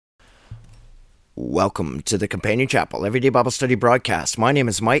Welcome to the Companion Chapel Everyday Bible Study broadcast. My name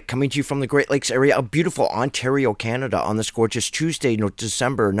is Mike, coming to you from the Great Lakes area of beautiful Ontario, Canada, on this gorgeous Tuesday,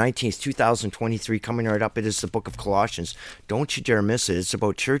 December 19th, 2023. Coming right up, it is the book of Colossians. Don't you dare miss it. It's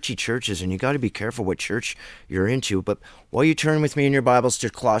about churchy churches, and you got to be careful what church you're into. But while you turn with me in your Bibles to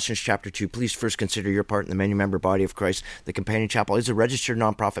Colossians chapter 2, please first consider your part in the many-member body of Christ. The Companion Chapel is a registered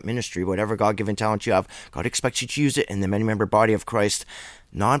nonprofit ministry. Whatever God-given talent you have, God expects you to use it in the many-member body of Christ.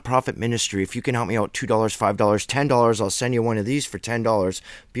 Non-profit ministry. If you can help me out, $2, $5, $10, I'll send you one of these for $10.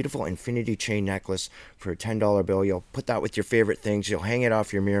 Beautiful infinity chain necklace for a $10 bill. You'll put that with your favorite things. You'll hang it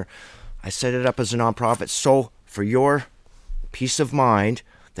off your mirror. I set it up as a non-profit. So for your peace of mind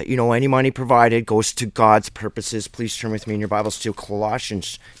that any money provided goes to God's purposes, please turn with me in your Bibles to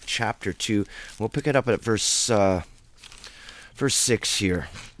Colossians chapter 2. We'll pick it up at verse 6 here.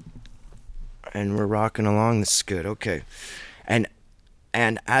 And we're rocking along. This is good. Okay.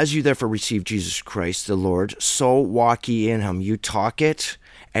 And as you therefore receive Jesus Christ the Lord, so walk ye in him. You talk it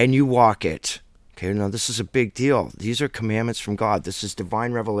and you walk it. Okay, now this is a big deal. These are commandments from God. This is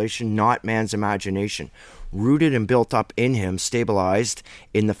divine revelation, not man's imagination. Rooted and built up in him, stabilized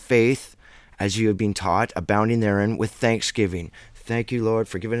in the faith as you have been taught, abounding therein with thanksgiving. Thank you, Lord,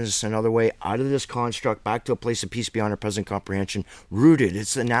 for giving us another way out of this construct, back to a place of peace beyond our present comprehension. Rooted,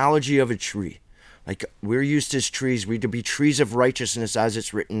 it's the analogy of a tree. Like we're used as trees. We're to be trees of righteousness as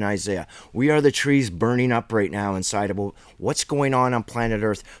it's written in Isaiah. We are the trees burning up right now inside about what's going on planet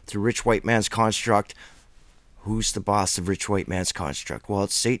Earth through rich white man's construct. Who's the boss of rich white man's construct? Well,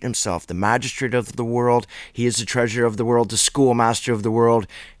 it's Satan himself, the magistrate of the world. He is the treasurer of the world, the schoolmaster of the world.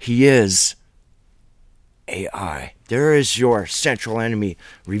 He is AI. There is your central enemy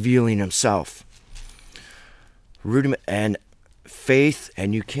revealing himself. Rudiment and faith,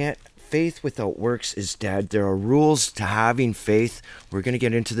 and you can't. Faith without works is dead. There are rules to having faith. We're going to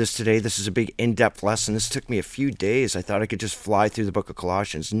get into this today. This is a big in-depth lesson. This took me a few days. I thought I could just fly through the book of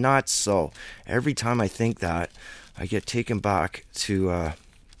Colossians. Not so. Every time I think that, I get taken back to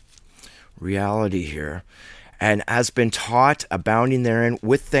reality here. And has been taught, abounding therein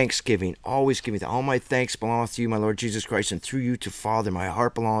with thanksgiving. Always giving all my thanks belongeth to you, my Lord Jesus Christ, and through you to Father. My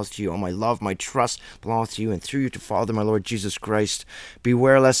heart belongs to you. All my love, my trust belongeth to you, and through you to Father, my Lord Jesus Christ.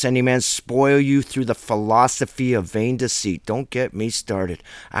 Beware lest any man spoil you through the philosophy of vain deceit. Don't get me started.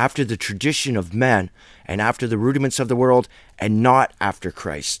 After the tradition of men, and after the rudiments of the world, and not after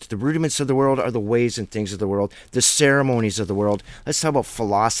Christ. The rudiments of the world are the ways and things of the world, the ceremonies of the world. Let's talk about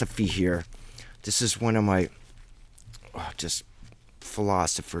philosophy here. This is one of my just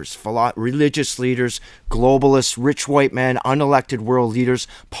philosophers, religious leaders, globalists, rich white men, unelected world leaders,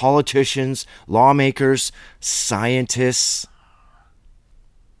 politicians, lawmakers, scientists.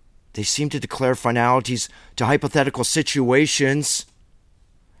 They seem to declare finalities to hypothetical situations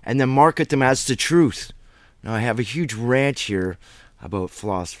and then market them as the truth. Now, I have a huge rant here about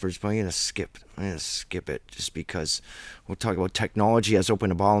philosophers, but I'm going to skip it just because we'll talk about technology has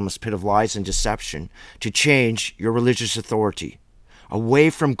opened a bottomless pit of lies and deception to change your religious authority away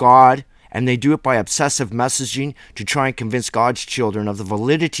from God, and they do it by obsessive messaging to try and convince God's children of the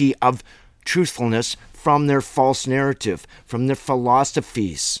validity of truthfulness from their false narrative, from their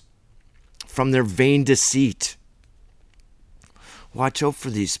philosophies, from their vain deceit. Watch out for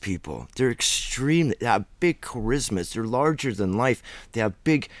these people. They're extreme. They have big charismas. They're larger than life. They have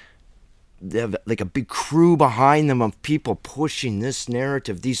like a big crew behind them of people pushing this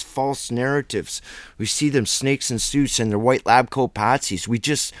narrative, these false narratives. We see them snakes in suits and their white lab coat patsies.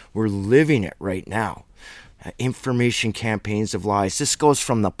 We're living it right now. Information campaigns of lies. This goes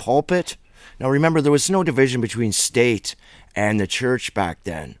from the pulpit. Now remember, there was no division between state and the church back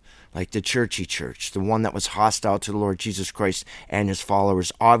then. Like the churchy church, the one that was hostile to the Lord Jesus Christ and his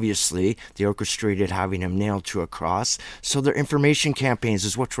followers. Obviously, they orchestrated having him nailed to a cross. So their information campaigns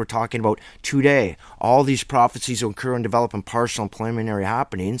is what we're talking about today. All these prophecies will occur and develop in partial and preliminary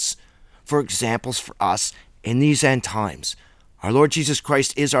happenings for examples for us in these end times. Our Lord Jesus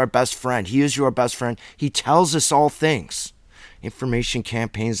Christ is our best friend. He is your best friend. He tells us all things. Information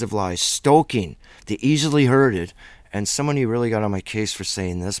campaigns of lies, stoking the easily herded. And somebody really got on my case for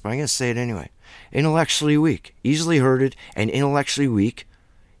saying this, but I'm going to say it anyway. Intellectually weak, easily herded and intellectually weak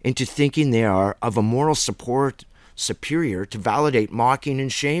into thinking they are of a moral support superior to validate mocking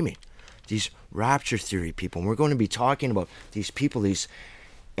and shaming. These rapture theory people. And we're going to be talking about these people, these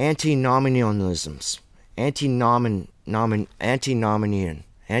antinomianisms, antinomians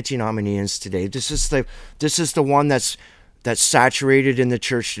today. This is the one that's saturated in the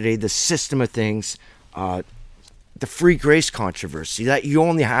church today, the system of things. the free grace controversy, that you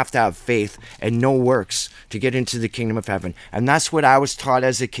only have to have faith and no works to get into the kingdom of heaven. And that's what I was taught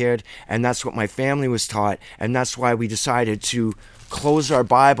as a kid, and that's what my family was taught, and that's why we decided to close our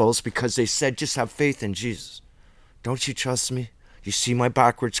Bibles, because they said just have faith in Jesus. Don't you trust me? You see my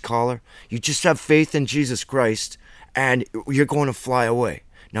backwards collar? You just have faith in Jesus Christ and you're going to fly away.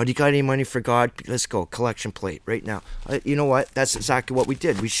 Now, do you got any money for God? Let's go. Collection plate right now. You know what? That's exactly what we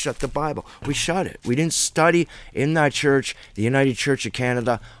did. We shut the Bible. We shut it. We didn't study in that church, the United Church of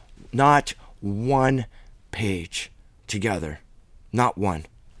Canada, not one page together. Not one.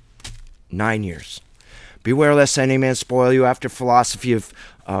 9 years. Beware lest any man spoil you after philosophy of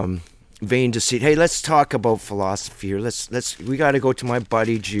vain deceit. Hey, let's talk about philosophy here. We got to go to my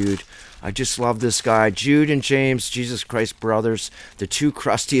buddy Jude. I just love this guy. Jude and James, Jesus Christ brothers, the two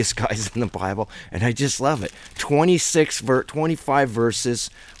crustiest guys in the Bible, and I just love it. 25 verses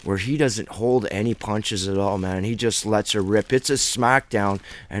where he doesn't hold any punches at all, man. He just lets her rip. It's a smackdown,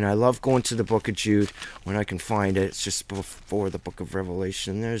 and I love going to the book of Jude when I can find it. It's just before the book of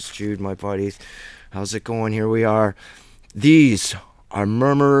Revelation. There's Jude, my buddy. How's it going? Here we are. These are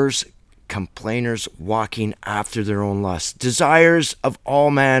murmurers, complainers, walking after their own lusts, desires of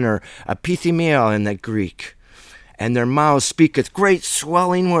all manner, epithemia in the Greek, and their mouths speaketh great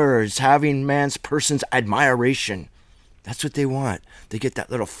swelling words, having man's person's admiration. That's what they want. They get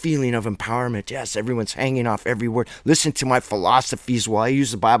that little feeling of empowerment. Yes, everyone's hanging off every word. Listen to my philosophies while I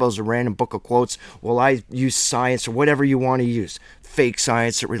use the Bible as a random book of quotes, while I use science or whatever you want to use. Fake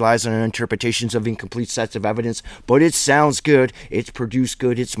science that relies on interpretations of incomplete sets of evidence, but it sounds good, it's produced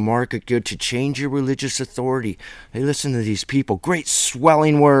good, it's marketed good to change your religious authority. Hey, listen to these people. Great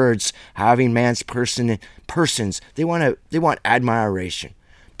swelling words, having man's persons. They want admiration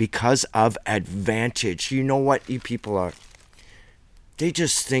because of advantage. You know what you people are? They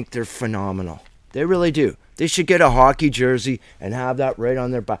just think they're phenomenal. They really do. They should get a hockey jersey and have that right on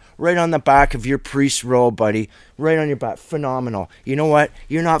their back, right on the back of your priest robe, buddy, right on your back. Phenomenal. You know what?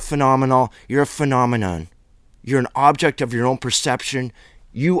 You're not phenomenal. You're a phenomenon. You're an object of your own perception.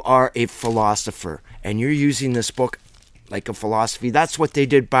 You are a philosopher, and you're using this book like a philosophy. That's what they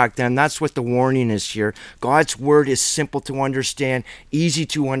did back then. That's what the warning is here. God's word is simple to understand, easy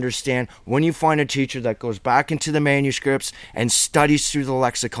to understand. When you find a teacher that goes back into the manuscripts and studies through the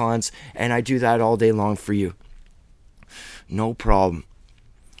lexicons, and I do that all day long for you. No problem.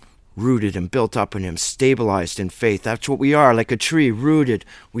 Rooted and built up in him, stabilized in faith. That's what we are, like a tree, rooted.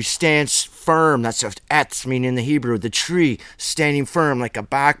 We stand firm. That's what etz mean in the Hebrew. The tree standing firm like a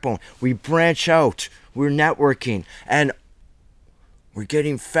backbone. We branch out. We're networking. And we're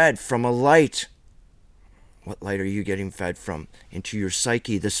getting fed from a light. What light are you getting fed from? Into your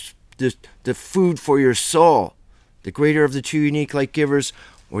psyche. The food for your soul. The greater of the two unique light givers,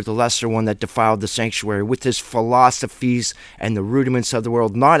 or the lesser one that defiled the sanctuary with his philosophies and the rudiments of the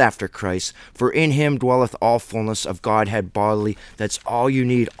world, not after Christ. For in him dwelleth all fullness of Godhead bodily. That's all you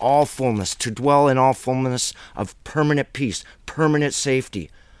need, all fullness, to dwell in all fullness of permanent peace, permanent safety,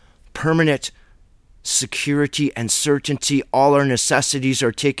 permanent security and certainty. All our necessities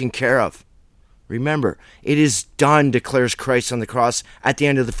are taken care of. Remember, it is done, declares Christ on the cross at the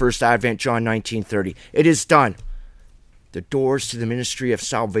end of the first advent, John 19:30. It is done. The doors to the ministry of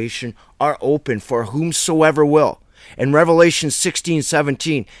salvation are open for whomsoever will. In Revelation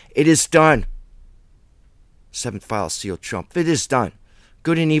 16:17, it is done. Seventh vial, seal, trump. It is done.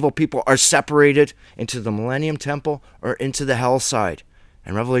 Good and evil people are separated into the millennium temple or into the hell side.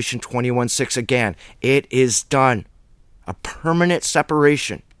 And Revelation 21:6 again, it is done. A permanent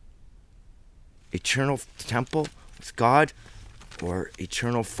separation. Eternal temple with God, or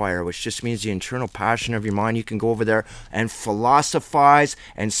eternal fire, which just means the internal passion of your mind. You can go over there and philosophize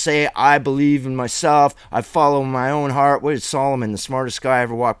and say, I believe in myself, I follow my own heart. What did Solomon, the smartest guy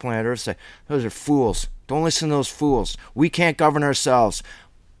ever walked planet Earth, say? Those are fools. Don't listen to those fools. We can't govern ourselves.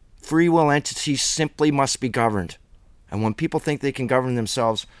 Free will entities simply must be governed. And when people think they can govern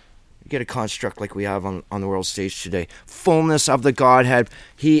themselves, you get a construct like we have on the world stage today. Fullness of the Godhead.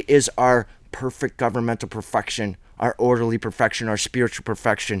 He is our perfect governmental perfection, our orderly perfection, our spiritual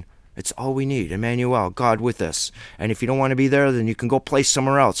perfection. It's all we need. Emmanuel, God with us. And if you don't want to be there, then you can go play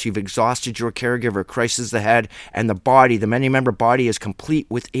somewhere else. You've exhausted your caregiver. Christ is the head, and the body, the many-member body, is complete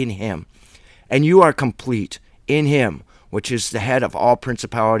within him. And you are complete in him, which is the head of all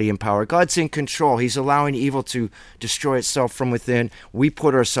principality and power. God's in control. He's allowing evil to destroy itself from within. We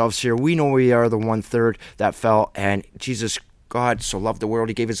put ourselves here. We know we are the 1/3 that fell, and Jesus, God, so loved the world,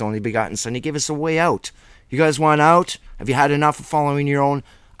 he gave his only begotten son. He gave us a way out. You guys want out? Have you had enough of following your own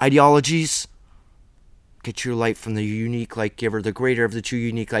ideologies? Get your light from the unique light giver, the greater of the two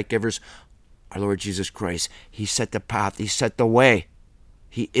unique light givers. our Lord Jesus Christ. He set the path. He set the way.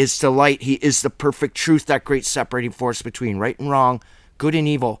 He is the light. He is the perfect truth, that great separating force between right and wrong, good and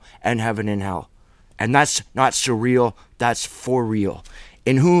evil, and heaven and hell. And that's not surreal. That's for real.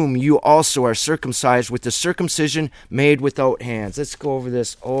 In whom you also are circumcised with the circumcision made without hands. Let's go over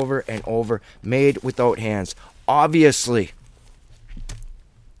this over and over. Made without hands. Obviously,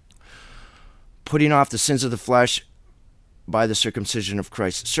 putting off the sins of the flesh by the circumcision of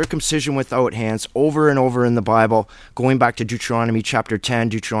Christ. Circumcision without hands, over and over in the Bible, going back to Deuteronomy chapter 10,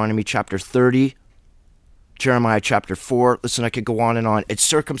 Deuteronomy chapter 30, Jeremiah chapter 4. Listen, I could go on and on. It's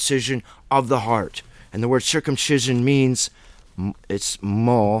circumcision of the heart. And the word circumcision means, it's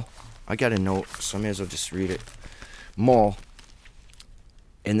mol. I got a note, so I may as well just read it. Mol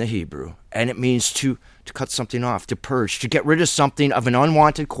in the Hebrew. And it means to cut something off, to purge, to get rid of something of an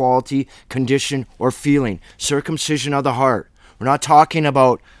unwanted quality, condition, or feeling. Circumcision of the heart. We're not talking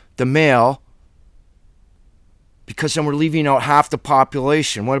about the male, because then we're leaving out half the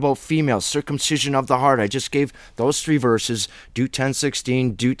population. What about females? Circumcision of the heart. I just gave those 3 verses, Deut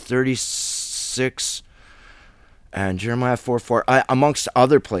 10:16, Deut 36, and Jeremiah 4:4, amongst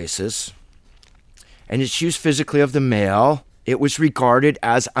other places. And it's used physically of the male. It was regarded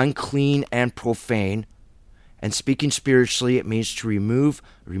as unclean and profane. And speaking spiritually, it means to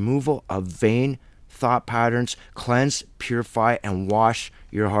removal of vain thought patterns, cleanse, purify, and wash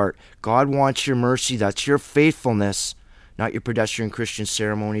your heart. God wants your mercy. That's your faithfulness, not your pedestrian Christian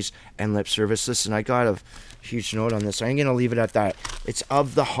ceremonies and lip service. Listen, I got a huge note on this. I'm going to leave it at that. It's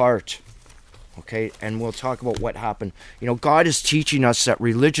of the heart. Okay, and we'll talk about what happened. You know, God is teaching us that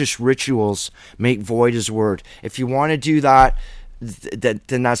religious rituals make void His word. If you want to do that, then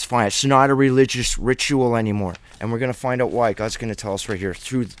that's fine. It's not a religious ritual anymore, and we're going to find out why. God's going to tell us right here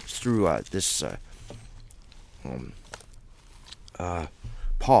through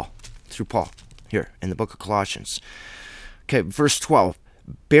Paul here in the book of Colossians. Okay, verse 12.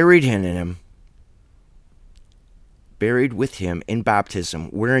 Buried with him in baptism,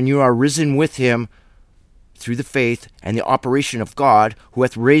 wherein you are risen with him through the faith and the operation of God, who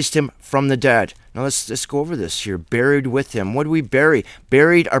hath raised him from the dead. Now let's go over this here. Buried with him. What do we bury?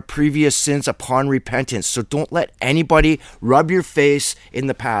 Buried our previous sins upon repentance. So don't let anybody rub your face in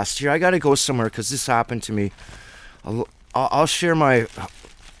the past. Here, I got to go somewhere because this happened to me. I'll share my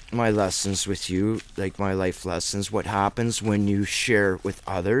lessons with you, like my life lessons, what happens when you share with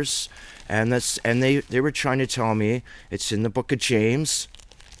others. And they were trying to tell me, it's in the book of James,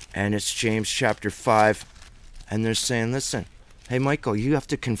 and it's James chapter 5, and they're saying, listen, hey, Michael, you have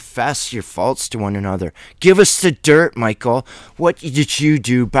to confess your faults to one another. Give us the dirt, Michael. What did you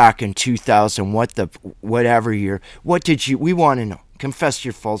do back in 2000, whatever year? We want to know. Confess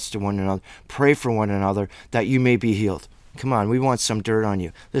your faults to one another. Pray for one another that you may be healed. Come on, we want some dirt on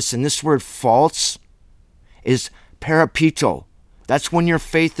you. Listen, this word faults is parapito. That's when your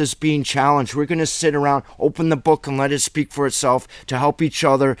faith is being challenged. We're going to sit around, open the book, and let it speak for itself to help each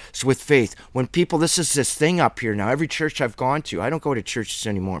other with faith. When people, this is this thing up here now. Every church I've gone to, I don't go to churches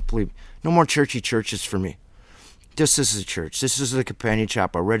anymore. Believe me, no more churchy churches for me. This is a church. This is the Companion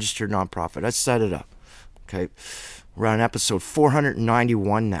Chapel, a registered nonprofit. I set it up. Okay, we're on episode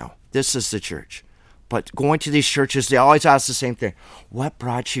 491 now. This is the church. But going to these churches, they always ask the same thing. What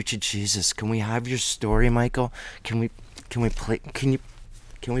brought you to Jesus? Can we have your story, Michael? Can we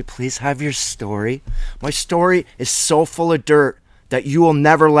please have your story? My story is so full of dirt that you will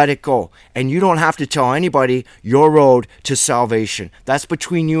never let it go. And you don't have to tell anybody your road to salvation. That's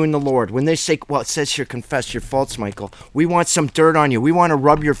between you and the Lord. When they say, well, it says here, confess your faults, Michael. We want some dirt on you. We want to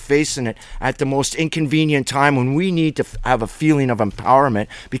rub your face in it at the most inconvenient time when we need to have a feeling of empowerment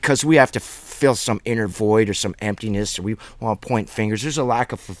because we have to feel some inner void or some emptiness, or we want to point fingers. There's a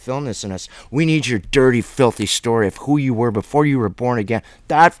lack of fulfillment in us. We need your dirty, filthy story of who you were before you were born again.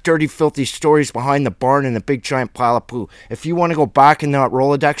 That dirty, filthy story is behind the barn in the big giant pile of poo. If you want to go back in that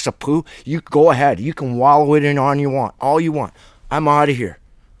Rolodex of poo, you go ahead. You can wallow it in all you want. I'm out of here.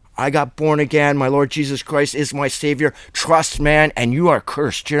 I got born again. My Lord Jesus Christ is my Savior. Trust, man, and you are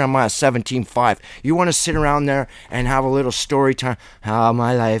cursed. Jeremiah 17:5. You want to sit around there and have a little story time, how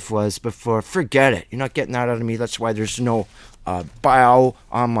my life was before. Forget it. You're not getting that out of me. That's why there's no bio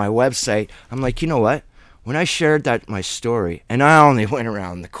on my website. I'm like, you know what? When I shared my story, and I only went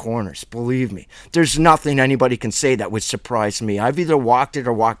around the corners, believe me, there's nothing anybody can say that would surprise me. I've either walked it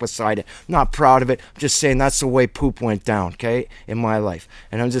or walked beside it. I'm not proud of it. I'm just saying that's the way poop went down, okay, in my life.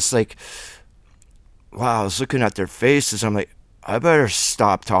 And I'm just like, wow, I was looking at their faces. I'm like, I better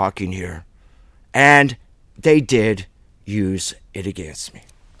stop talking here. And they did use it against me.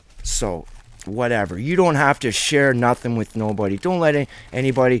 So whatever. You don't have to share nothing with nobody. Don't let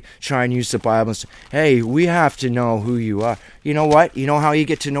anybody try and use the Bible and say, hey, we have to know who you are. You know what? You know how you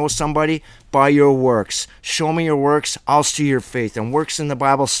get to know somebody? By your works. Show me your works, I'll see your faith. And works in the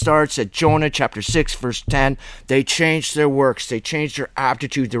Bible starts at Jonah chapter 6, verse 10. They changed their works. They changed their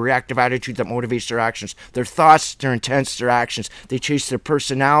aptitude, the reactive attitude that motivates their actions. Their thoughts, their intents, their actions. They changed their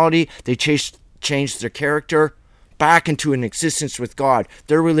personality. They changed their character back into an existence with God.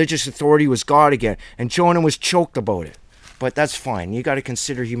 Their religious authority was God again, and Jonah was choked about it. But that's fine. You got to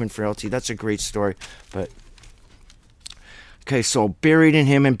consider human frailty. That's a great story. But okay, so buried in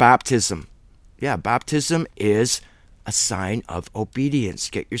him in baptism. Yeah, baptism is a sign of obedience.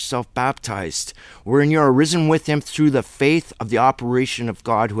 Get yourself baptized. Wherein you are risen with him through the faith of the operation of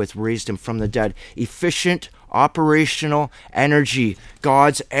God who hath raised him from the dead. Efficient, operational energy.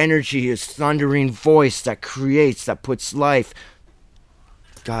 God's energy is thundering voice that creates, that puts life.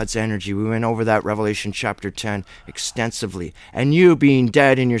 God's energy. We went over that Revelation chapter 10 extensively. And you being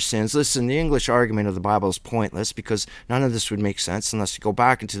dead in your sins. Listen, the English argument of the Bible is pointless because none of this would make sense unless you go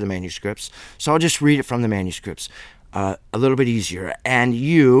back into the manuscripts. So I'll just read it from the manuscripts. A little bit easier. And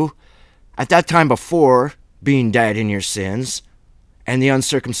you, at that time before being dead in your sins and the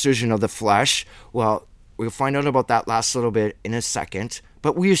uncircumcision of the flesh, well, we'll find out about that last little bit in a second.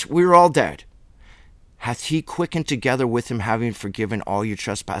 But we were all dead. Hath he quickened together with him, having forgiven all your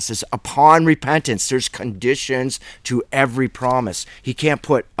trespasses upon repentance. There's conditions to every promise. He can't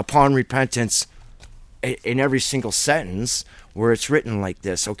put upon repentance in every single sentence where it's written like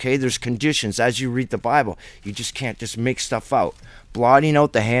this, okay? There's conditions as you read the Bible. You just can't just make stuff out. Blotting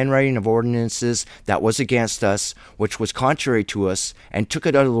out the handwriting of ordinances that was against us, which was contrary to us, and took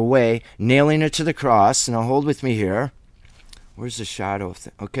it out of the way, nailing it to the cross. Now hold with me here. Where's the shadow of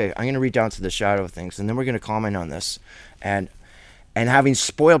things? Okay, I'm going to read down to the shadow of things, and then we're going to comment on this. And having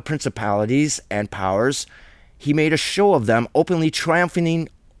spoiled principalities and powers, he made a show of them, openly triumphing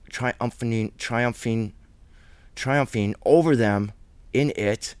over them in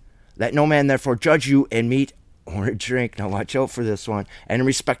it. Let no man therefore judge you in meat or in drink. Now watch out for this one. And in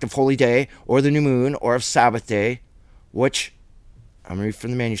respect of holy day, or the new moon, or of Sabbath day, which, I'm going to read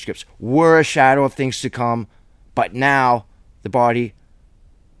from the manuscripts, were a shadow of things to come, but now the body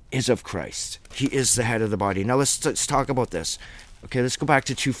is of Christ. He is the head of the body. Now let's talk about this. Okay, let's go back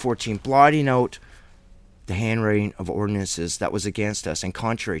to 2:14. Blotting out the handwriting of ordinances that was against us and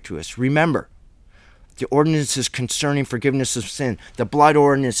contrary to us. Remember, the ordinances concerning forgiveness of sin, the blood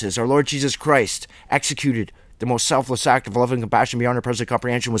ordinances, our Lord Jesus Christ executed the most selfless act of love and compassion beyond our present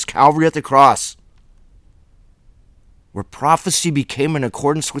comprehension was Calvary at the cross, where prophecy became in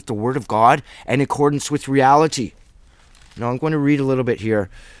accordance with the Word of God and in accordance with reality. Now I'm going to read a little bit here.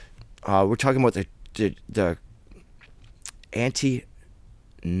 We're talking about the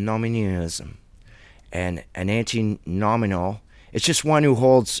antinomianism. And an antinomial, it's just one who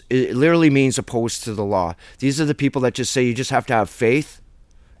holds, it literally means opposed to the law. These are the people that just say you just have to have faith,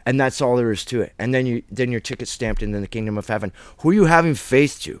 and that's all there is to it. And then your ticket's stamped into the kingdom of heaven. Who are you having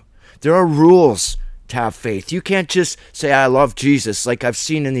faith to? There are rules to have faith. You can't just say, I love Jesus, like I've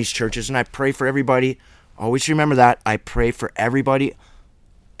seen in these churches, and I pray for everybody. Always remember that. I pray for everybody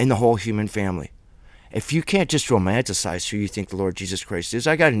in the whole human family. If you can't just romanticize who you think the Lord Jesus Christ is.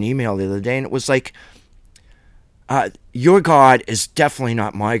 I got an email the other day, and it was like, your God is definitely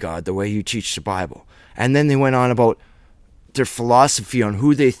not my God, the way you teach the Bible. And then they went on about their philosophy on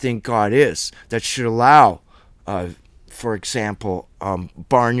who they think God is that should allow, for example,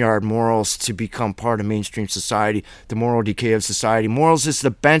 barnyard morals to become part of mainstream society, the moral decay of society. Morals is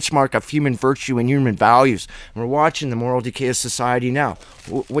the benchmark of human virtue and human values. And we're watching the moral decay of society now.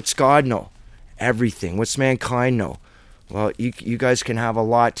 What's God know? Everything. What's mankind know? Well, you guys can have a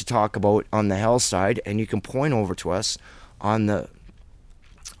lot to talk about on the hell side, and you can point over to us on this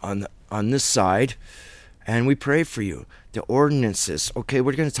side, and we pray for you. The ordinances. Okay,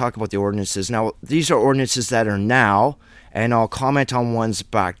 we're going to talk about the ordinances. Now, these are ordinances that are now, and I'll comment on ones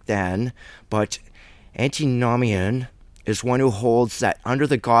back then, but antinomian is one who holds that under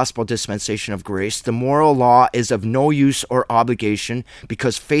the gospel dispensation of grace, the moral law is of no use or obligation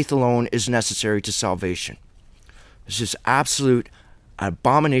because faith alone is necessary to salvation. This is absolute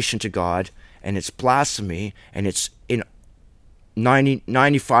abomination to God, and it's blasphemy, and it's in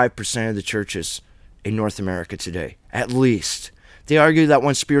 95% of the churches in North America today, at least. They argue that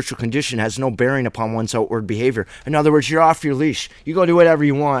one's spiritual condition has no bearing upon one's outward behavior. In other words, you're off your leash. You go do whatever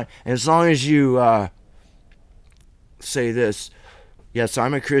you want, and as long as you say this, yes,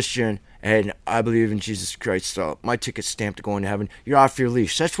 I'm a Christian, and I believe in Jesus Christ, so my ticket's stamped to going to heaven, you're off your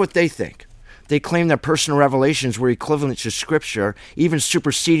leash. That's what they think. They claim that personal revelations were equivalent to Scripture, even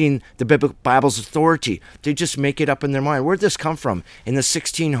superseding the Bible's authority. They just make it up in their mind. Where'd this come from? In the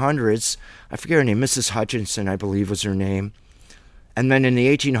 1600s, I forget her name, Mrs. Hutchinson, I believe was her name. And then in the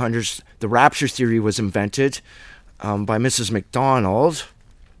 1800s, the rapture theory was invented by Mrs. MacDonald.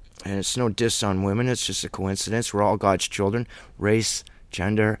 And it's no diss on women, it's just a coincidence. We're all God's children. Race,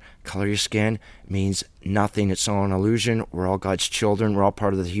 gender, color of your skin means nothing. It's all an illusion. We're all God's children. We're all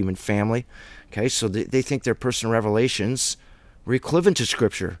part of the human family. Okay, so they think their personal revelations were equivalent to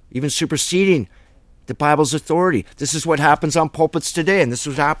Scripture, even superseding the Bible's authority. This is what happens on pulpits today, and this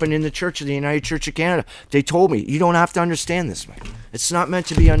was happening in the Church of the United Church of Canada. They told me, you don't have to understand this, man. It's not meant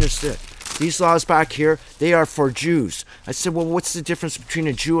to be understood. These laws back here, they are for Jews. I said, well, what's the difference between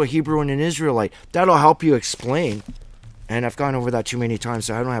a Jew, a Hebrew, and an Israelite? That'll help you explain. And I've gone over that too many times,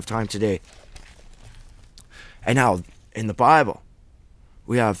 so I don't have time today. And now, in the Bible,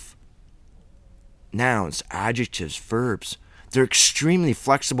 we have nouns, adjectives, verbs. They're extremely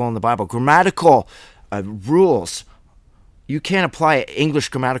flexible in the Bible. Grammatical rules. You can't apply English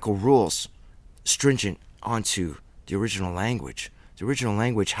grammatical rules stringent onto the original language. The original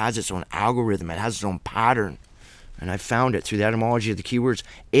language has its own algorithm. It has its own pattern. And I found it through the etymology of the keywords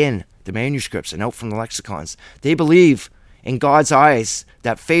in the manuscripts and out from the lexicons. They believe in God's eyes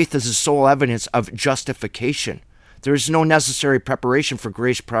that faith is the sole evidence of justification. There is no necessary preparation for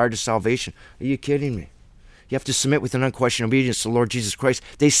grace prior to salvation. Are you kidding me? You have to submit with an unquestioned obedience to the Lord Jesus Christ.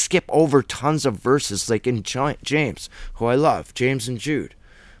 They skip over tons of verses, like in James, who I love, James and Jude.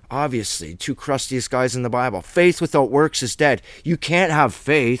 Obviously, two crustiest guys in the Bible. Faith without works is dead. You can't have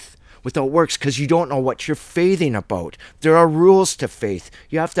faith without works because you don't know what you're faithing about. There are rules to faith.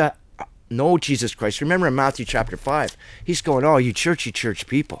 You have to know Jesus Christ. Remember in Matthew chapter 5, he's going, oh, you churchy church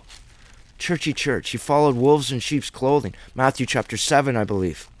people. Churchy church. You followed wolves in sheep's clothing. Matthew chapter 7, I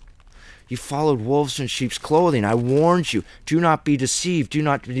believe. You followed wolves in sheep's clothing. I warned you. Do not be deceived. Do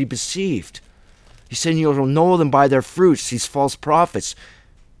not be deceived. He said you'll know them by their fruits. These false prophets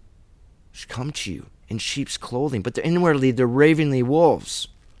come to you in sheep's clothing, but inwardly they're ravening wolves.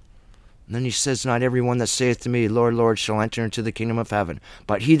 And then he says, not everyone that saith to me, Lord, Lord, shall enter into the kingdom of heaven,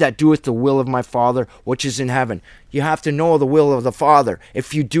 but he that doeth the will of my Father which is in heaven. You have to know the will of the Father.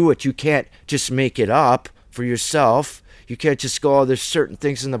 If you do it, you can't just make it up for yourself. You can't just go, oh, there's certain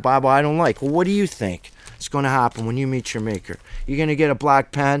things in the Bible I don't like. Well, what do you think is going to happen when you meet your Maker? You're going to get a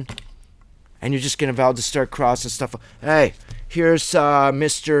black pen, and you're just going to vow to start crossing stuff. Hey, here's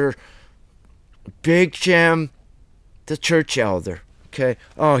Mr. Big Jim, the church elder. Okay.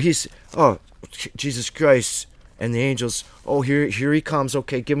 Oh, Jesus Christ and the angels. Oh, here he comes.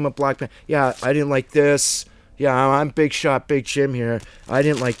 Okay, give him a black pen. Yeah, I didn't like this. Yeah, I'm Big Shot Big Jim here. I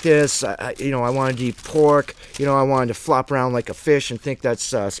didn't like this. I wanted to eat pork. I wanted to flop around like a fish and think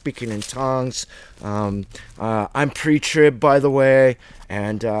that's speaking in tongues. I'm pre-trib, by the way.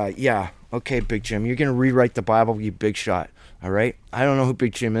 And yeah, okay, Big Jim, you're gonna rewrite the Bible, you Big Shot. All right. I don't know who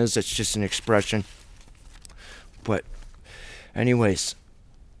Big Jim is. That's just an expression. But anyways,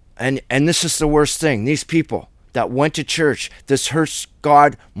 and this is the worst thing. These people that went to church, this hurts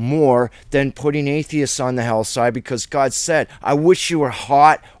God more than putting atheists on the hellside, because God said, I wish you were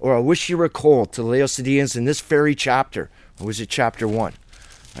hot or I wish you were cold to the Laodiceans in this very chapter. Or was it chapter 1?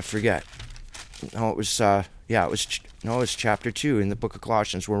 I forget. No, it was it was chapter 2 in the book of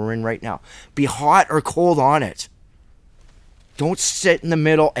Colossians where we're in right now. Be hot or cold on it. Don't sit in the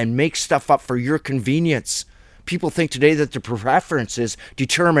middle and make stuff up for your convenience. People think today that their preferences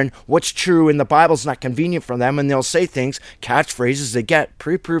determine what's true in the Bible's not convenient for them, and they'll say things, catchphrases they get,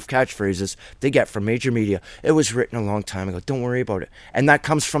 pre-approved catchphrases they get from major media. It was written a long time ago. Don't worry about it. And that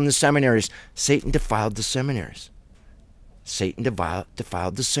comes from the seminaries. Satan defiled the seminaries. Satan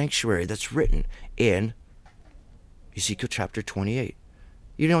defiled the sanctuary. That's written in Ezekiel chapter 28.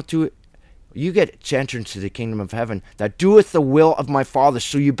 You don't do it. You get to enter into the kingdom of heaven that doeth the will of my Father,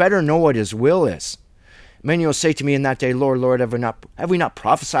 so you better know what his will is. Many will say to me in that day, Lord, Lord, have we not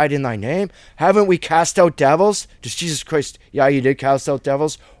prophesied in thy name? Haven't we cast out devils? Does Jesus Christ, yeah, you did cast out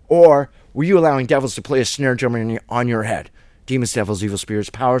devils? Or were you allowing devils to play a snare drum on your head? Demons, devils, evil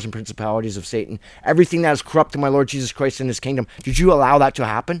spirits, powers and principalities of Satan, everything that is corrupt to my Lord Jesus Christ and his kingdom. Did you allow that to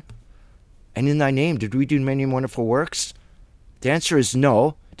happen? And in thy name, did we do many wonderful works? The answer is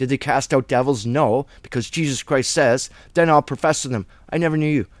no. Did they cast out devils? No, because Jesus Christ says, then I'll profess to them, I never knew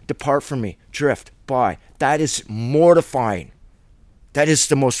you. Depart from me. Drift. By. That is mortifying. That is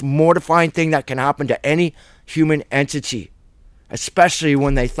the most mortifying thing that can happen to any human entity, especially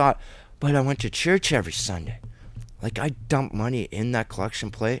when they thought, but I went to church every Sunday. Like, I dumped money in that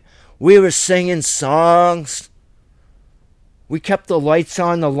collection plate. We were singing songs. We kept the lights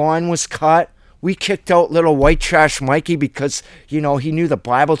on. The lawn was cut. We kicked out little white trash Mikey because, he knew the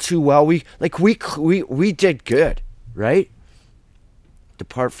Bible too well. We did good, right?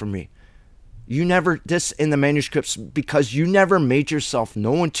 Depart from me. You never, this in the manuscripts, because you never made yourself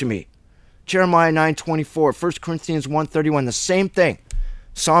known to me. Jeremiah 9:24, 1 Corinthians 1:31, the same thing.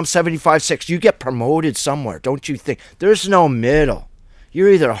 Psalm 75:6, you get promoted somewhere, don't you think? There's no middle. You're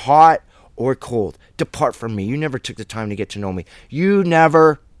either hot or cold. Depart from me. You never took the time to get to know me. You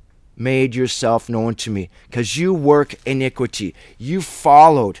never made yourself known to me because you work iniquity. You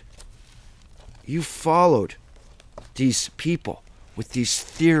followed these people with these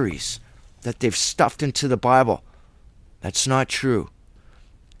theories that they've stuffed into the Bible. That's not true.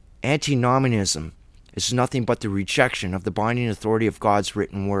 Antinomianism is nothing but the rejection of the binding authority of God's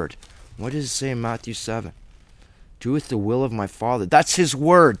written word. What does it say in Matthew 7? Doeth the will of my Father. That's his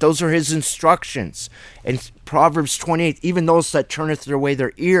word. Those are his instructions. And Proverbs 28, even those that turneth away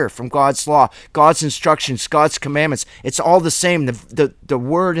their ear from God's law, God's instructions, God's commandments, it's all the same. The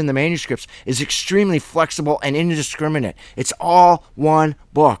word in the manuscripts is extremely flexible and indiscriminate. It's all one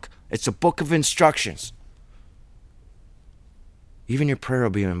book. It's a book of instructions. Even your prayer will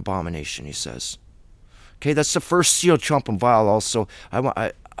be an abomination, he says. Okay, that's the first seal, trump, and vial. Also,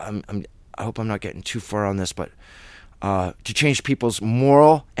 I hope I'm not getting too far on this, but to change people's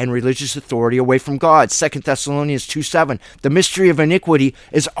moral and religious authority away from God. 2 Thessalonians 2:7. The mystery of iniquity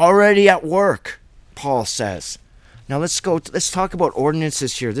is already at work, Paul says. Now let's talk about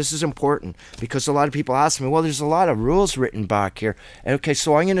ordinances here. This is important because a lot of people ask me, well, there's a lot of rules written back here. Okay,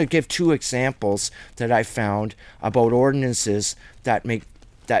 so I'm going to give two examples that I found about ordinances that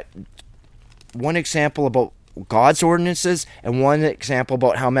one example about God's ordinances and one example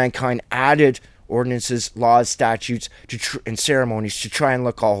about how mankind added ordinances, laws, statutes, and ceremonies to try and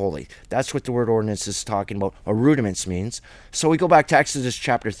look all holy. That's what the word ordinance is talking about, or rudiments means. So we go back to Exodus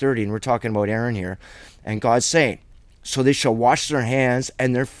chapter 30, and we're talking about Aaron here, and God's saying, so they shall wash their hands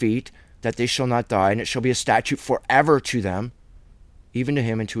and their feet, that they shall not die, and it shall be a statute forever to them, even to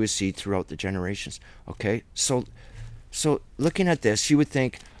him and to his seed throughout the generations. Okay, so looking at this, you would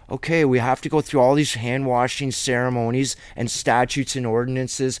think, okay, we have to go through all these hand-washing ceremonies and statutes and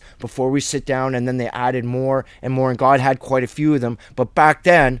ordinances before we sit down, and then they added more and more, and God had quite a few of them. But back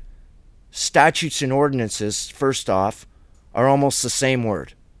then, statutes and ordinances, first off, are almost the same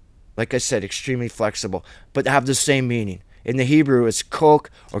word. Like I said, extremely flexible, but have the same meaning. In the Hebrew, it's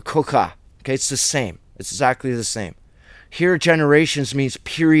kok or koka. Okay, it's the same. It's exactly the same. Here, generations means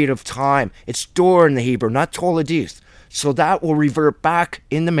period of time. It's dor in the Hebrew, not toledith. So that will revert back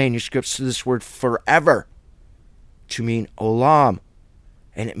in the manuscripts to this word forever to mean olam.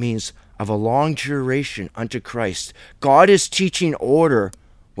 And it means of a long duration unto Christ. God is teaching order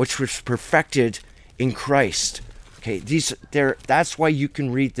which was perfected in Christ. Okay, that's why you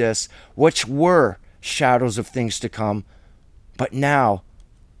can read this, which were shadows of things to come, but now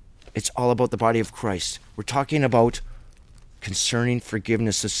it's all about the body of Christ. We're talking about concerning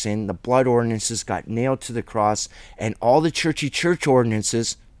forgiveness of sin. The blood ordinances got nailed to the cross, and all the churchy church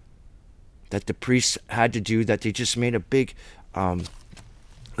ordinances that the priests had to do, that they just made a big,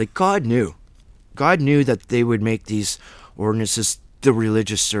 God knew that they would make these ordinances the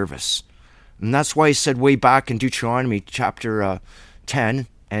religious service. And that's why he said way back in Deuteronomy chapter 10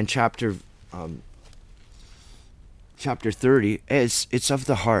 and chapter 30, it's of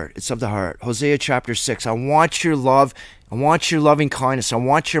the heart. It's of the heart. Hosea chapter 6, I want your love. I want your loving kindness. I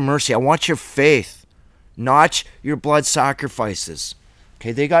want your mercy. I want your faith, not your blood sacrifices.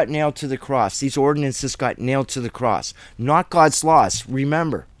 Okay, they got nailed to the cross. These ordinances got nailed to the cross, not God's laws.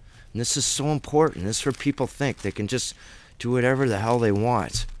 Remember, and this is so important. This is where people think they can just do whatever the hell they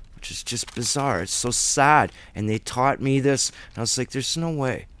want, which is just bizarre. It's so sad. And they taught me this, and I was like, there's no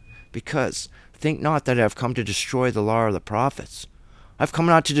way. Because think not that I have come to destroy the law or the prophets. I've come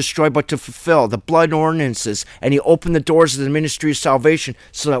not to destroy, but to fulfill the blood ordinances. And he opened the doors of the ministry of salvation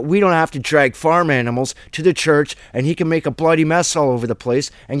so that we don't have to drag farm animals to the church, and he can make a bloody mess all over the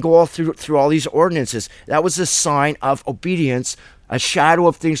place and go all through all these ordinances. That was a sign of obedience, a shadow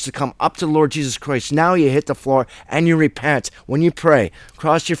of things to come up to the Lord Jesus Christ. Now you hit the floor and you repent. When you pray,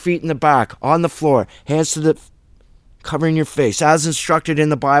 cross your feet in the back, on the floor, hands to the covering your face, as instructed in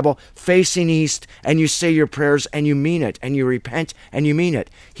the Bible, facing east, and you say your prayers, and you mean it, and you repent, and you mean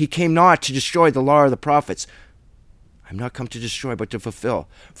it. He came not to destroy the law or the prophets. I'm not come to destroy, but to fulfill.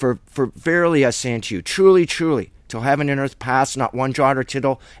 For verily I say unto you, truly, truly, till heaven and earth pass, not one jot or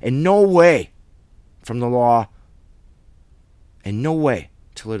tittle, in no way from the law, in no way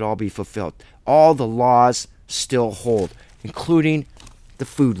till it all be fulfilled. All the laws still hold, including the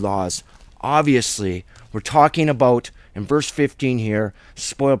food laws. Obviously, we're talking about In verse 15 here,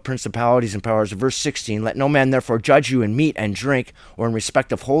 spoil principalities and powers. In verse 16, let no man therefore judge you in meat and drink, or in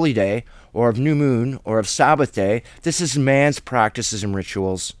respect of holy day, or of new moon, or of Sabbath day. This is man's practices and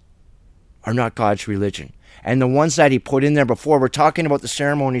rituals, are not God's religion. And the ones that he put in there before, we're talking about the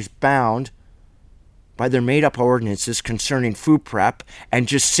ceremonies bound by their made-up ordinances concerning food prep and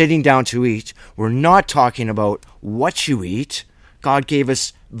just sitting down to eat. We're not talking about what you eat. God gave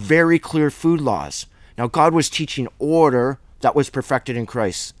us very clear food laws. Now, God was teaching order that was perfected in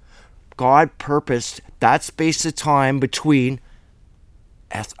Christ. God purposed that space of time between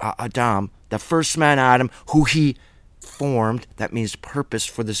Adam, the first man Adam, who he formed, that means purpose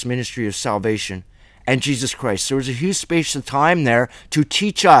for this ministry of salvation, and Jesus Christ. There was a huge space of time there to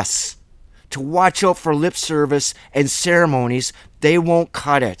teach us to watch out for lip service and ceremonies. They won't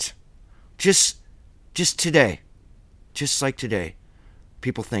cut it. Just today, just like today,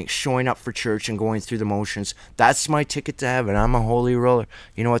 people think showing up for church and going through the motions, that's my ticket to heaven. I'm a holy roller.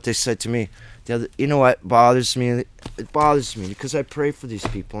 You know what they said to me? You know what bothers me? It bothers me because I pray for these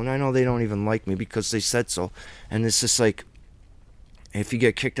people, and I know they don't even like me because they said so. And it's just like, if you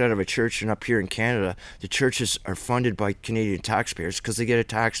get kicked out of a church, and up here in Canada, the churches are funded by Canadian taxpayers because they get a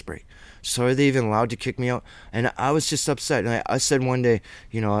tax break. So are they even allowed to kick me out? And I was just upset. And I said one day,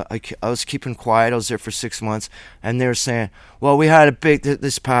 I was keeping quiet. I was there for 6 months. And they were saying, well, we had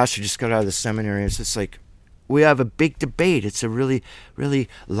this pastor just got out of the seminary. It's just like, we have a big debate. It's a really, really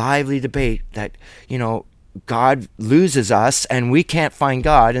lively debate that, God loses us and we can't find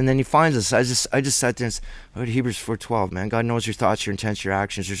God, and then he finds us. I just sat there and said, Hebrews 4:12, man. God knows your thoughts, your intents, your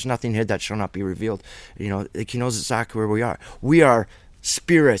actions. There's nothing hid that shall not be revealed. He knows exactly where we are. We are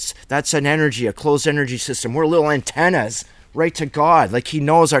spirits. That's an energy, a closed energy system. We're little antennas right to God. Like he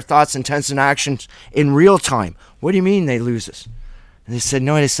knows our thoughts, intents, and actions in real time. What do you mean they lose us? And they said,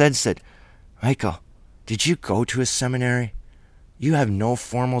 no, they said, Michael, did you go to a seminary? You have no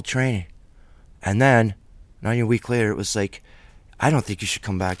formal training. And then, not even a week later, it was like, I don't think you should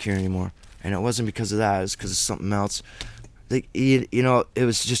come back here anymore. And it wasn't because of that. It was because of something else. Like, it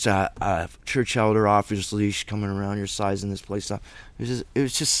was just a church elder offers leash coming around your size in this place. It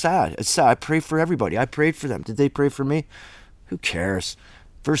was just sad. It's sad. I pray for everybody. I prayed for them. Did they pray for me? Who cares?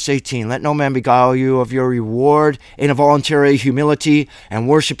 Verse 18, let no man beguile you of your reward in a voluntary humility and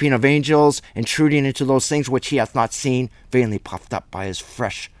worshiping of angels, intruding into those things which he hath not seen, vainly puffed up by his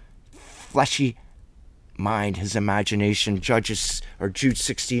fleshy mind, his imagination. Jude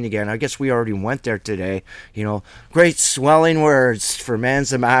 16 again. I guess we already went there today. Great swelling words for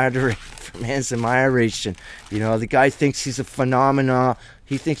man's admiration. The guy thinks he's a phenomenon.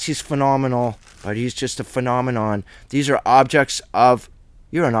 He thinks he's phenomenal, but he's just a phenomenon. These are objects of.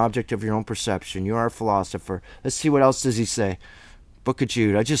 You're an object of your own perception. You are a philosopher. Let's see what else does he say. Book of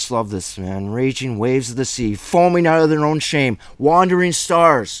Jude. I just love this, man. Raging waves of the sea, foaming out of their own shame, wandering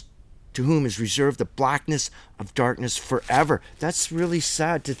stars, to whom is reserved the blackness of darkness forever. That's really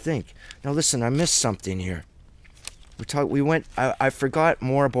sad to think. Now listen, I missed something here. I forgot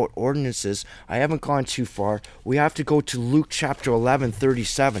more about ordinances. I haven't gone too far. We have to go to Luke chapter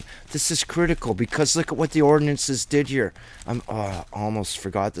 11:37. This is critical because look at what the ordinances did here. I almost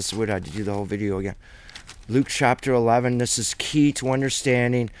forgot this. I had to do the whole video again. Luke chapter 11, this is key to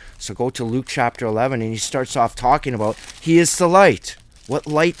understanding. So go to Luke chapter 11, and he starts off talking about, he is the light. What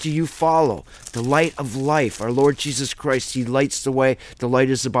light do you follow? The light of life. Our Lord Jesus Christ, he lights the way. The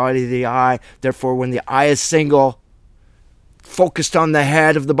light is the body of the eye. Therefore, when the eye is single, focused on the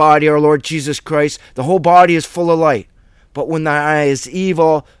head of the body, our Lord Jesus Christ, the whole body is full of light. But when the eye is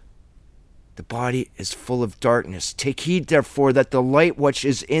evil, the body is full of darkness. Take heed, therefore, that the light which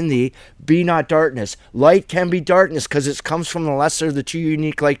is in thee be not darkness. Light can be darkness because it comes from the lesser of the two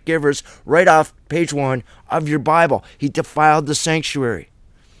unique light givers, right off page 1 of your Bible. He defiled the sanctuary.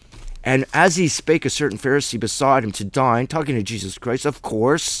 And as he spake, a certain Pharisee besought him to dine, talking to Jesus Christ, of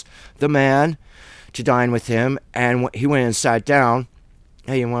course, the man, to dine with him. And he went and sat down.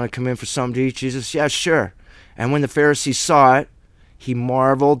 Hey, you want to come in for something to eat, Jesus? Yeah, sure. And when the Pharisee saw it, he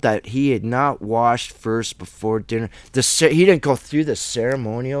marveled that he had not washed first before dinner. He didn't go through the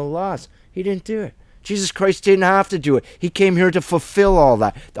ceremonial laws. He didn't do it. Jesus Christ didn't have to do it. He came here to fulfill all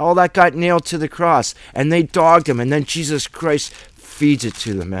that. All that got nailed to the cross. And they dogged him. And then Jesus Christ feeds it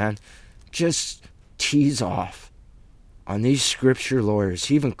to them, man. Just tease off on these scripture lawyers.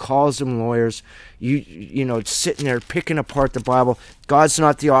 He even calls them lawyers. Sitting there picking apart the Bible. God's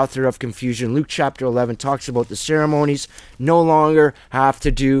not the author of confusion. Luke chapter 11 talks about the ceremonies no longer have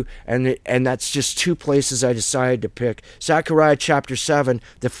to do, and that's just 2 places I decided to pick. Zechariah chapter 7,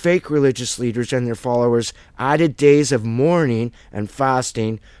 the fake religious leaders and their followers added days of mourning and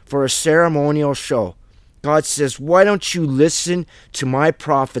fasting for a ceremonial show. God says, why don't you listen to my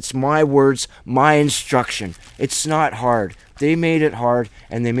prophets, my words, my instruction? It's not hard. They made it hard,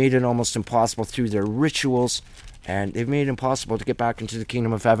 and they made it almost impossible through their rituals, and they've made it impossible to get back into the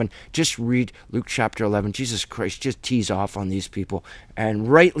kingdom of heaven. Just read Luke chapter 11. Jesus Christ just tees off on these people, and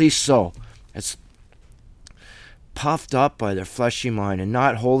rightly so. It's puffed up by their fleshy mind and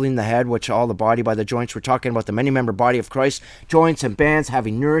not holding the head, which all the body by the joints. We're talking about the many-member body of Christ, joints and bands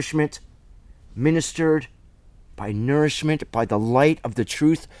having nourishment, ministered by nourishment, by the light of the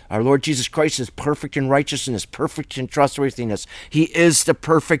truth. Our Lord Jesus Christ is perfect in righteousness, perfect in trustworthiness. He is the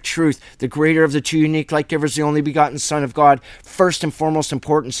perfect truth, the greater of the two unique light givers, the only begotten Son of God, first and foremost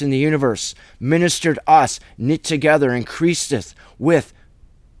importance in the universe, ministered us, knit together, increaseth with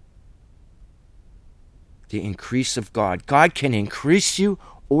the increase of God. God can increase you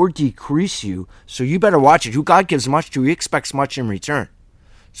or decrease you, so you better watch it. Who God gives much to, he expects much in return.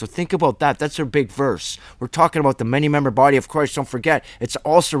 So think about that. That's our big verse. We're talking about the many-member body of Christ. Don't forget, it's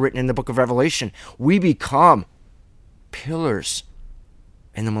also written in the book of Revelation. We become pillars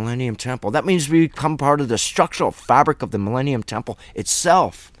in the Millennium Temple. That means we become part of the structural fabric of the Millennium Temple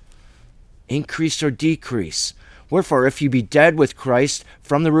itself. Increase or decrease. Wherefore, if you be dead with Christ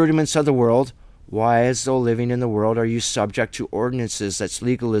from the rudiments of the world, why, as though living in the world, are you subject to ordinances, that's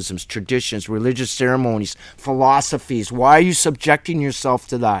legalisms, traditions, religious ceremonies, philosophies? Why are you subjecting yourself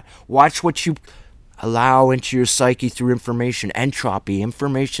to that? Watch what you allow into your psyche through information. Entropy,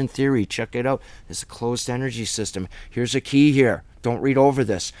 information theory, check it out. It's a closed energy system. Here's a key here. Don't read over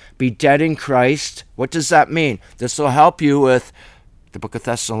this. Be dead in Christ. What does that mean? This will help you with the book of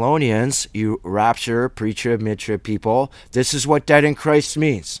Thessalonians, you rapture, preacher, mid-trib people. This is what dead in Christ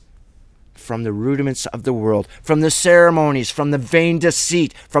means. From the rudiments of the world, from the ceremonies, from the vain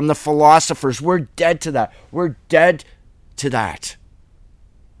deceit, from the philosophers. We're dead to that. We're dead to that.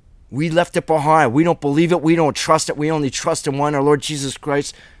 We left it behind. We don't believe it. We don't trust it. We only trust in one, our Lord Jesus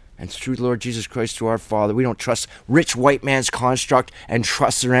Christ. And through the Lord Jesus Christ to our Father. We don't trust rich white man's construct and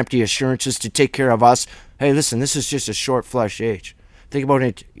trust their empty assurances to take care of us. Hey, listen, this is just a short flesh age. Think about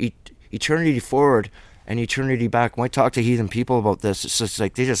it, eternity forward and eternity back. When I talk to heathen people about this, it's just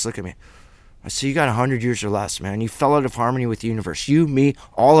like they just look at me. I say, you got 100 years or less, man. You fell out of harmony with the universe. You, me,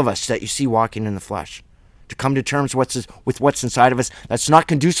 all of us that you see walking in the flesh. To come to terms with what's inside of us, that's not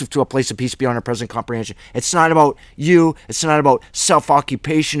conducive to a place of peace beyond our present comprehension. It's not about you. It's not about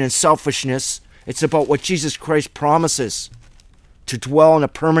self-occupation and selfishness. It's about what Jesus Christ promises. To dwell in a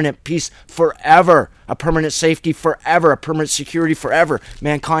permanent peace forever. A permanent safety forever. A permanent security forever.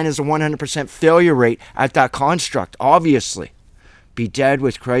 Mankind has a 100% failure rate at that construct, obviously. Be dead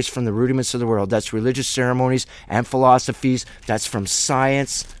with Christ from the rudiments of the world. That's religious ceremonies and philosophies. That's from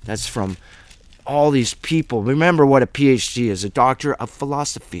science. That's from all these people. Remember what a PhD is, a doctor of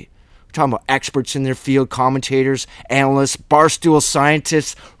philosophy. We're talking about experts in their field, commentators, analysts, barstool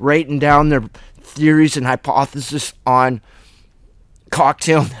scientists, writing down their theories and hypotheses on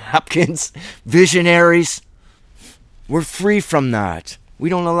cocktail napkins, visionaries. We're free from that. We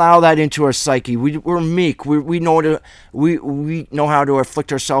don't allow that into our psyche. We're meek. We know how to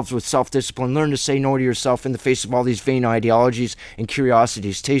afflict ourselves with self-discipline. Learn to say no to yourself in the face of all these vain ideologies and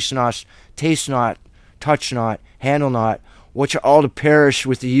curiosities. Taste not, touch not, handle not, which are all to perish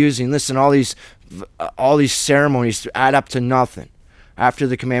with the using. Listen, all these ceremonies add up to nothing. After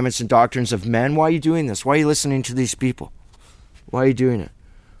the commandments and doctrines of men, why are you doing this? Why are you listening to these people? Why are you doing it?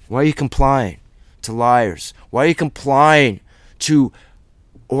 Why are you complying to liars? Why are you complying to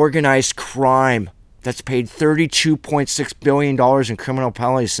organized crime that's paid $32.6 billion in criminal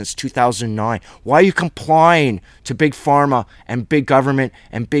penalties since 2009. Why are you complying to big pharma and big government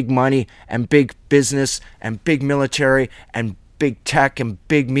and big money and big business and big military and big tech and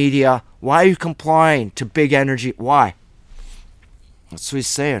big media? Why are you complying to big energy? Why? That's what he's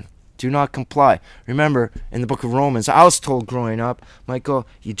saying. Do not comply. Remember, in the book of Romans, I was told growing up, Michael,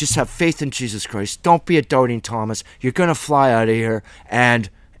 you just have faith in Jesus Christ. Don't be a doubting Thomas. You're going to fly out of here and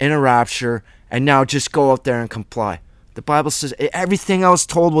in a rapture, and now just go out there and comply. The Bible says everything I was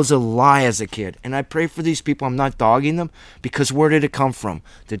told was a lie as a kid. And I pray for these people. I'm not dogging them, because where did it come from?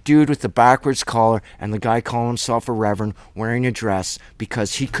 The dude with the backwards collar and the guy calling himself a reverend wearing a dress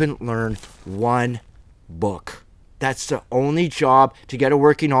because he couldn't learn one book. That's the only job to get a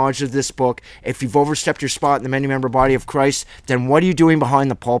working knowledge of this book. If you've overstepped your spot in the many-member body of Christ, then what are you doing behind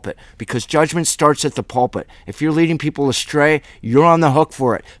the pulpit? Because judgment starts at the pulpit. If you're leading people astray, you're on the hook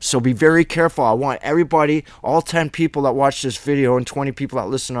for it. So be very careful. I want everybody, all 10 people that watch this video and 20 people that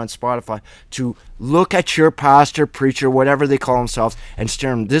listen on Spotify, to look at your pastor, preacher, whatever they call themselves, and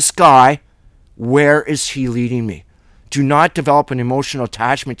stare at them. This guy, where is he leading me? Do not develop an emotional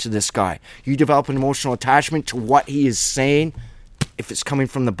attachment to this guy. You develop an emotional attachment to what he is saying if it's coming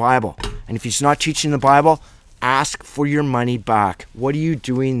from the Bible. And if he's not teaching the Bible, ask for your money back. What are you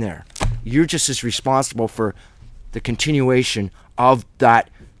doing there? You're just as responsible for the continuation of that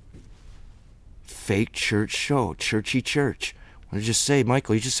fake church show, churchy church. I want to just say,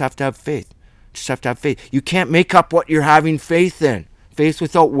 Michael, you just have to have faith. Just have to have faith. You can't make up what you're having faith in. Faith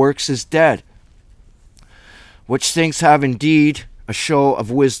without works is dead. Which things have indeed a show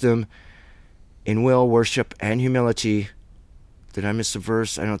of wisdom in will, worship, and humility. Did I miss a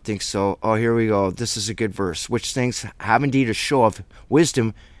verse? I don't think so. Oh, here we go. This is a good verse. Which things have indeed a show of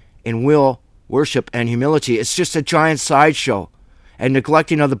wisdom in will, worship, and humility. It's just a giant sideshow. And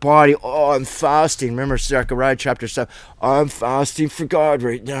neglecting of the body. Oh, I'm fasting. Remember Zechariah chapter 7. I'm fasting for God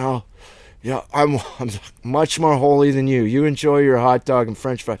right now. Yeah, I'm much more holy than you. You enjoy your hot dog and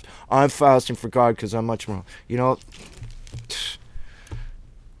french fries. I'm fasting for God because I'm much more,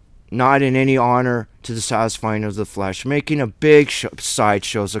 not in any honor to the satisfying of the flesh. Making a big side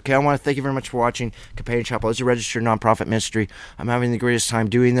shows. Okay, I want to thank you very much for watching Companion Chapel. It's a registered nonprofit ministry. I'm having the greatest time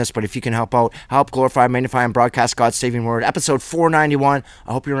doing this, but if you can help out, help glorify, magnify, and broadcast God's saving word. Episode 491.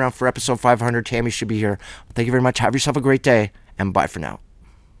 I hope you're around for episode 500. Tammy should be here. Thank you very much. Have yourself a great day, and bye for now.